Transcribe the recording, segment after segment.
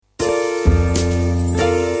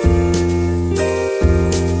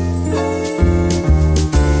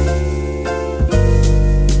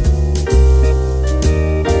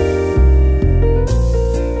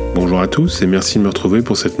tous et merci de me retrouver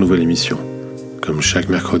pour cette nouvelle émission. Comme chaque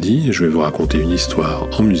mercredi, je vais vous raconter une histoire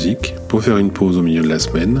en musique pour faire une pause au milieu de la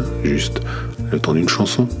semaine, juste le temps d'une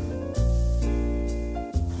chanson.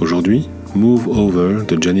 Aujourd'hui, Move Over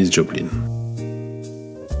de Janis Joplin.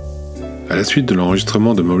 À la suite de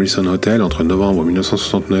l'enregistrement de Morrison Hotel entre novembre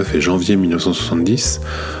 1969 et janvier 1970,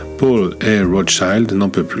 Paul A. Rothchild n'en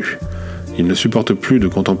peut plus. Il ne supporte plus de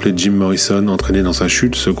contempler Jim Morrison entraîner dans sa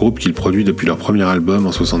chute ce groupe qu'il produit depuis leur premier album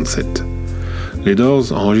en 1967. Les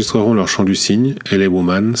Doors enregistreront leur chant du cygne, LA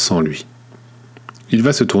Woman, sans lui. Il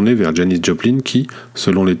va se tourner vers Janis Joplin qui,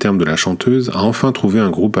 selon les termes de la chanteuse, a enfin trouvé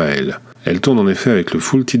un groupe à elle. Elle tourne en effet avec le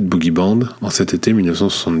Full Tilt Boogie Band en cet été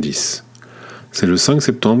 1970. C'est le 5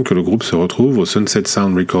 septembre que le groupe se retrouve au Sunset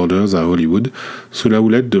Sound Recorders à Hollywood, sous la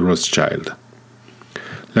houlette de Rothchild.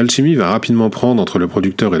 L'alchimie va rapidement prendre entre le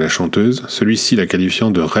producteur et la chanteuse, celui-ci la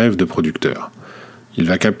qualifiant de rêve de producteur. Il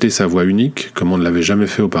va capter sa voix unique comme on ne l'avait jamais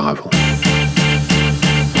fait auparavant.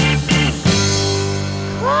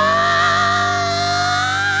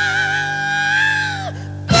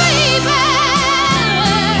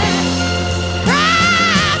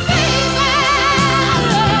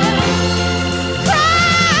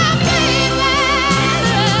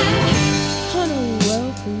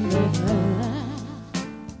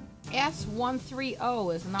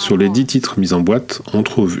 Sur les 10 titres mis en boîte, on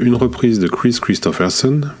trouve une reprise de Chris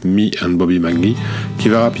Christopherson, Me and Bobby McGee, qui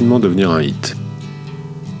va rapidement devenir un hit.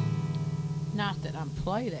 Not that I'm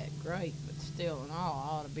play that great, but still and all,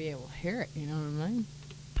 I ought to be able to hear it, you know what I mean?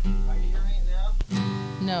 Are you hearing it now?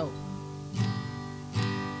 No.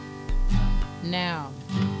 Now.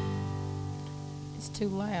 It's too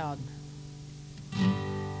loud. I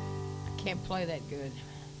can't play that good.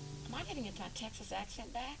 Am I getting my Texas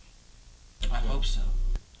accent back? I hope so.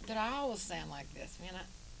 Did I always sound like this, man?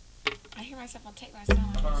 I hear myself on tape and I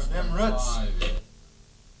sound like this. Them roots.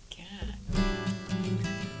 God.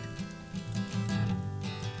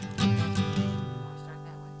 I'll start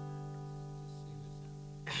that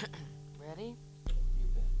way. Ready?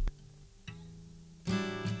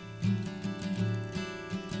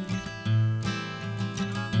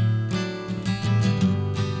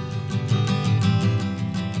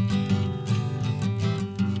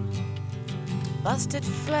 Busted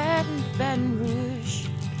flat in Baton Rouge,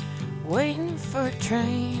 waiting for a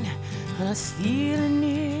train, and I was feeling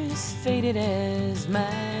as faded as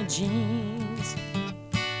my jeans.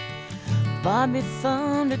 Bobby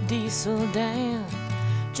thumbed a diesel down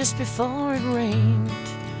just before it rained.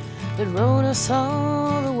 It rode us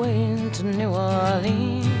all the way into New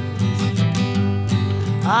Orleans.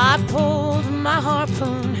 I pulled my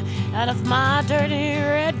harpoon out of my dirty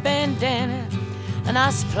red bandana, and I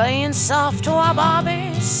was playing soft while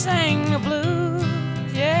Bobby sang the blues,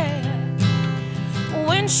 yeah.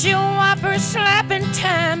 Windshield wipers slapping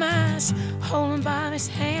time, I was holding Bobby's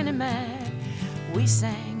hand in mine. We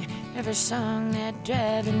sang every song that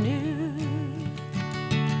Javi knew.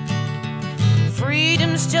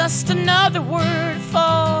 Freedom's just another word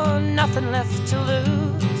for nothing left to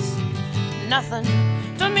lose. Nothing,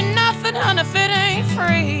 don't mean nothing, honey, if it ain't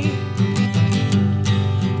free.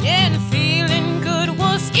 Yeah, and feeling good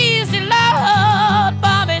was easy, Lord.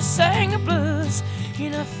 Bobby sang the blues. You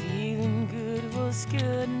know, feeling good was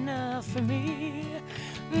good enough for me.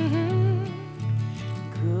 Mm-hmm.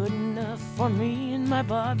 Good enough for me and my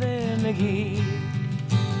Bobby McGee.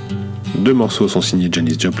 Deux morceaux sont signés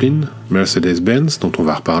Janis Joplin, Mercedes-Benz, dont on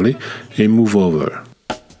va reparler, et Move Over.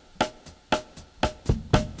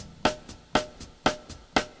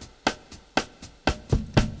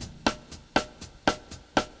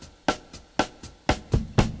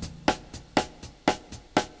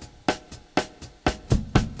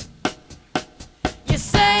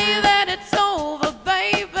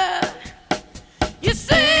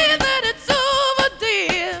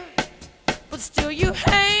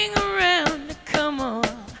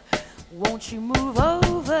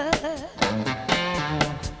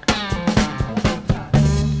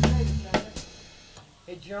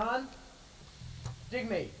 John, dig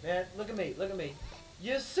me, man. Look at me, look at me.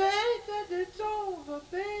 You say that it's over,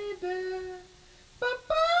 baby. Ba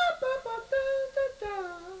ba ba ba da da da.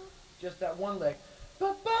 Just that one lick.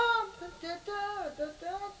 Ba ba da da da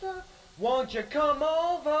da da. Won't you come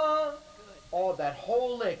over? Oh, that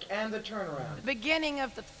whole lick and the turnaround. The beginning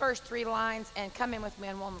of the first three lines and come in with me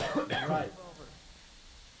on one more. Right.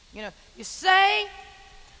 You know, you say.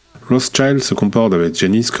 Rothchild se comporte avec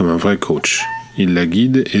Janis comme un vrai coach. Il la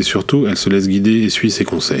guide et surtout, elle se laisse guider et suit ses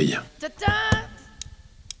conseils. Ta-ta.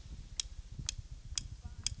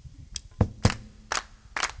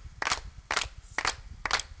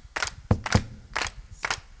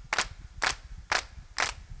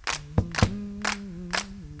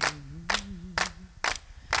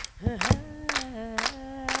 You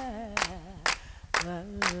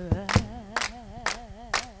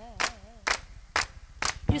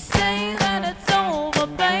say that it's over,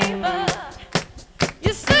 baby.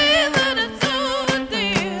 You say that it's over,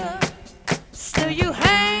 dear. Still you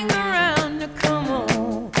hang around. Come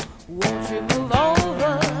on, won't you move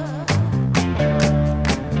over?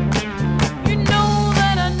 You know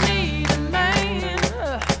that I need a man.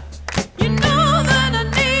 You know that I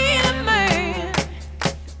need a man.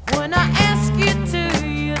 When I ask you to,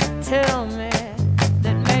 you tell me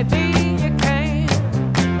that maybe you can.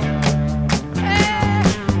 Hey,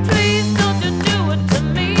 please don't you do it to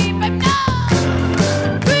me, babe. No,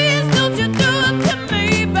 please don't you do it to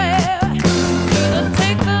me, babe. Either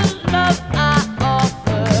take the love I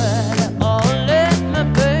offered or let me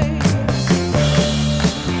be.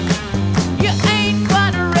 You ain't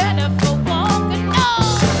quite ready for walking, no.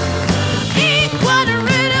 Ain't quite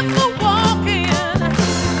ready for walking.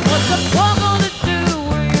 What's the poor gonna do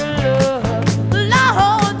with your love?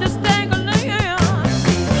 Lord, just dangling.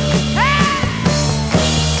 Hey,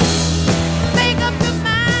 make up your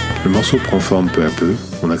mind. Le morceau prend forme peu à peu,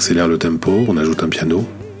 on accélère le tempo, on ajoute un piano,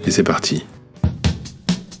 et c'est parti.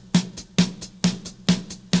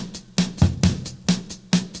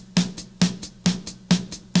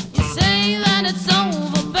 You say that it's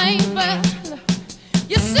over, baby.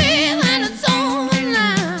 You say that it's over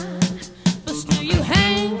now. But still you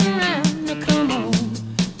hang around. Come on,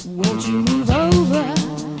 won't you move over?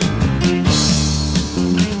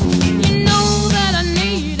 You know that I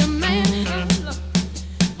need a man.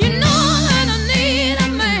 You know that I need a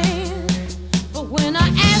man. But when I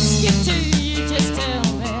ask you to, you just tell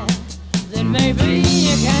me that maybe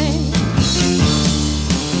you can.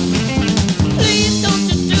 Please don't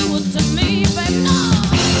you do it to me, babe. No.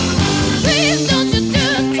 Please don't you do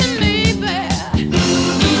it to me, babe.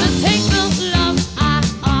 Either take the love I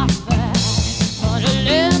offer or to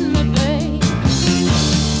let me be.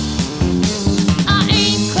 I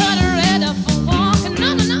ain't quite ready for walking. No,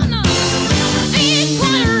 no, no, no. I ain't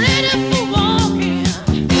quite ready for walking.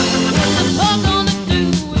 What's the poor gonna do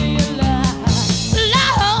with your life?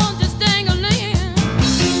 Lord, just dangling.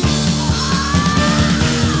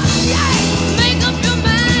 Make up your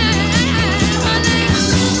mind, honey.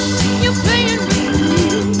 You're paying me.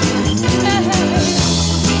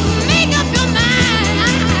 Make up your mind,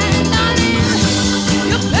 darling.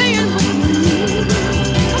 You're paying me.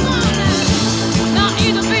 Come on now. Now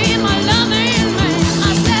either be my loving man.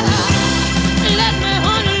 I said, let me,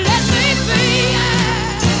 honey, let me be.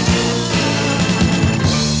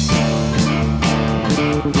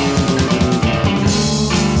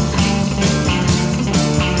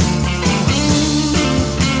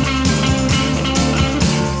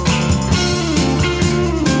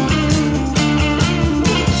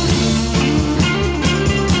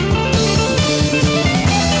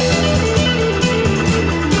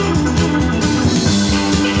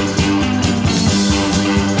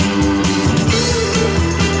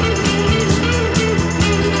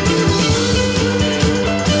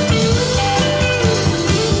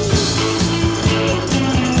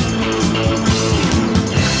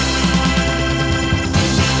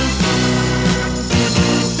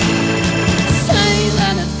 Say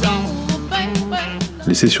that it's over, baby.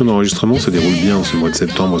 Les sessions d'enregistrement se déroulent bien en ce mois de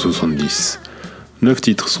septembre 70. 9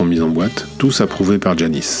 titres sont mis en boîte, tous approuvés par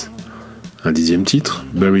Janis. Un 10e titre,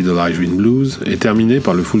 Buried Alive in Blues, est terminé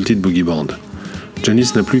par le full titre Boogie Band.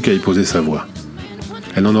 Janis n'a plus qu'à y poser sa voix.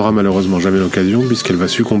 Elle n'en aura malheureusement jamais l'occasion puisqu'elle va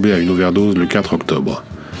succomber à une overdose le 4 octobre.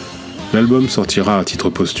 L'album sortira à titre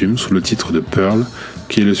posthume sous le titre de Pearl,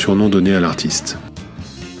 qui est le surnom donné à l'artiste.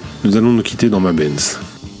 Nous allons nous quitter dans ma Benz.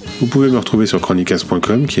 Vous pouvez me retrouver sur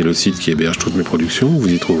chronicast.com, qui est le site qui héberge toutes mes productions. Vous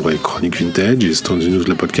y trouverez Chronique Vintage et Stones News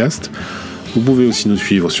le podcast. Vous pouvez aussi nous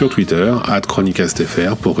suivre sur Twitter,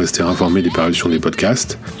 @chronicastfr, pour rester informé des parutions des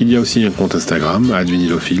podcasts. Il y a aussi un compte Instagram,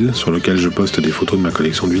 @vinylophile, sur lequel je poste des photos de ma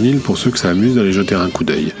collection de vinyles pour ceux que ça amuse d'aller jeter un coup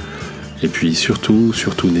d'œil. Et puis surtout,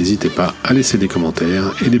 n'hésitez pas à laisser des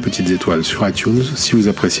commentaires et des petites étoiles sur iTunes si vous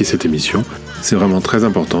appréciez cette émission. C'est vraiment très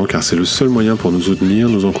important car c'est le seul moyen pour nous soutenir,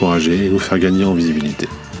 nous encourager et nous faire gagner en visibilité.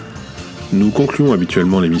 Nous concluons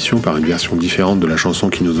habituellement l'émission par une version différente de la chanson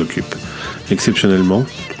qui nous occupe. Exceptionnellement,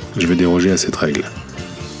 je vais déroger à cette règle.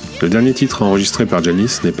 Le dernier titre enregistré par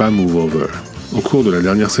Janis n'est pas Move Over. Au cours de la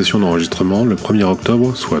dernière session d'enregistrement, le 1er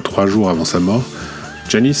octobre, soit 3 jours avant sa mort,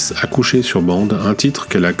 Janis a couché sur bande un titre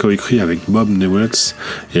qu'elle a coécrit avec Bob Newitz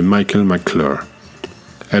et Michael McClure.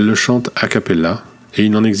 Elle le chante a cappella et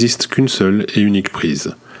il n'en existe qu'une seule et unique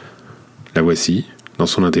prise. La voici dans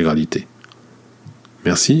son intégralité.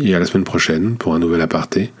 Merci et à la semaine prochaine pour un nouvel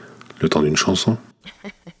aparté, le temps d'une chanson.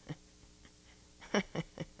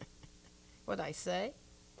 I say.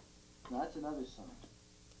 No, that's another song.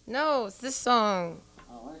 No, it's this song.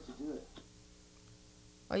 Oh, why don't you do it?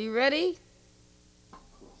 Are you ready? Of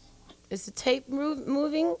course. Is the tape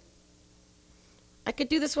moving? I could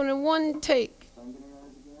do this one in one take. So I'm gonna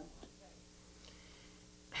rise again.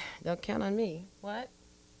 Don't count on me. What?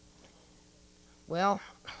 Well,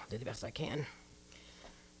 I'll do the best I can.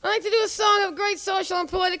 I like to do a song of great social and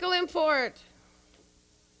political import.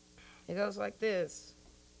 It goes like this.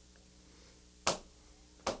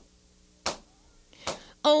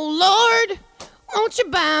 Oh Lord, won't you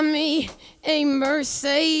buy me a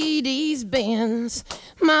Mercedes Benz?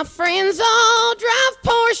 My friends all drive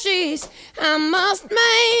Porsches. I must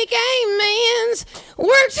make amends.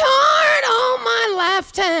 Worked hard all my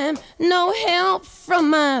lifetime, no help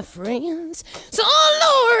from my friends. So,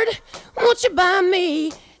 oh Lord, won't you buy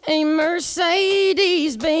me a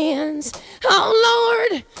Mercedes Benz? Oh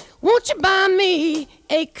Lord, won't you buy me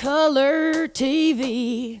a color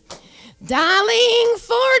TV? Dialing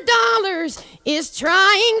 $4 is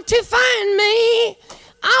trying to find me.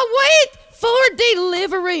 I wait for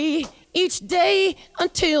delivery each day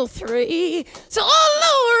until 3. So,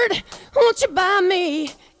 oh Lord, won't you buy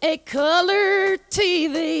me a color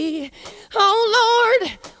TV? Oh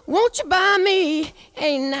Lord, won't you buy me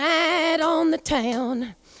a night on the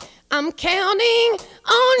town? I'm counting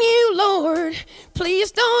on you, Lord.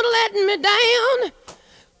 Please don't let me down.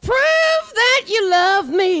 Prove that you love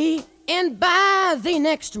me and buy the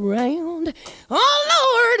next round.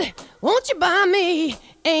 Oh Lord, won't you buy me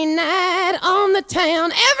a night on the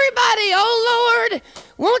town? Everybody, oh Lord,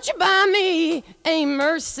 won't you buy me a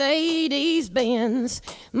Mercedes Benz?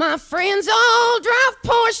 My friends all drive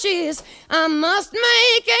Porsches. I must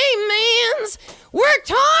make amends.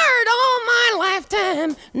 Worked hard all my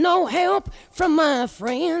lifetime, no help from my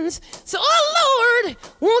friends. So, oh Lord,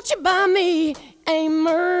 won't you buy me a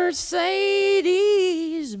Mercedes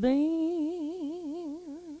Benz?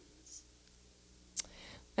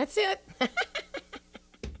 That's it.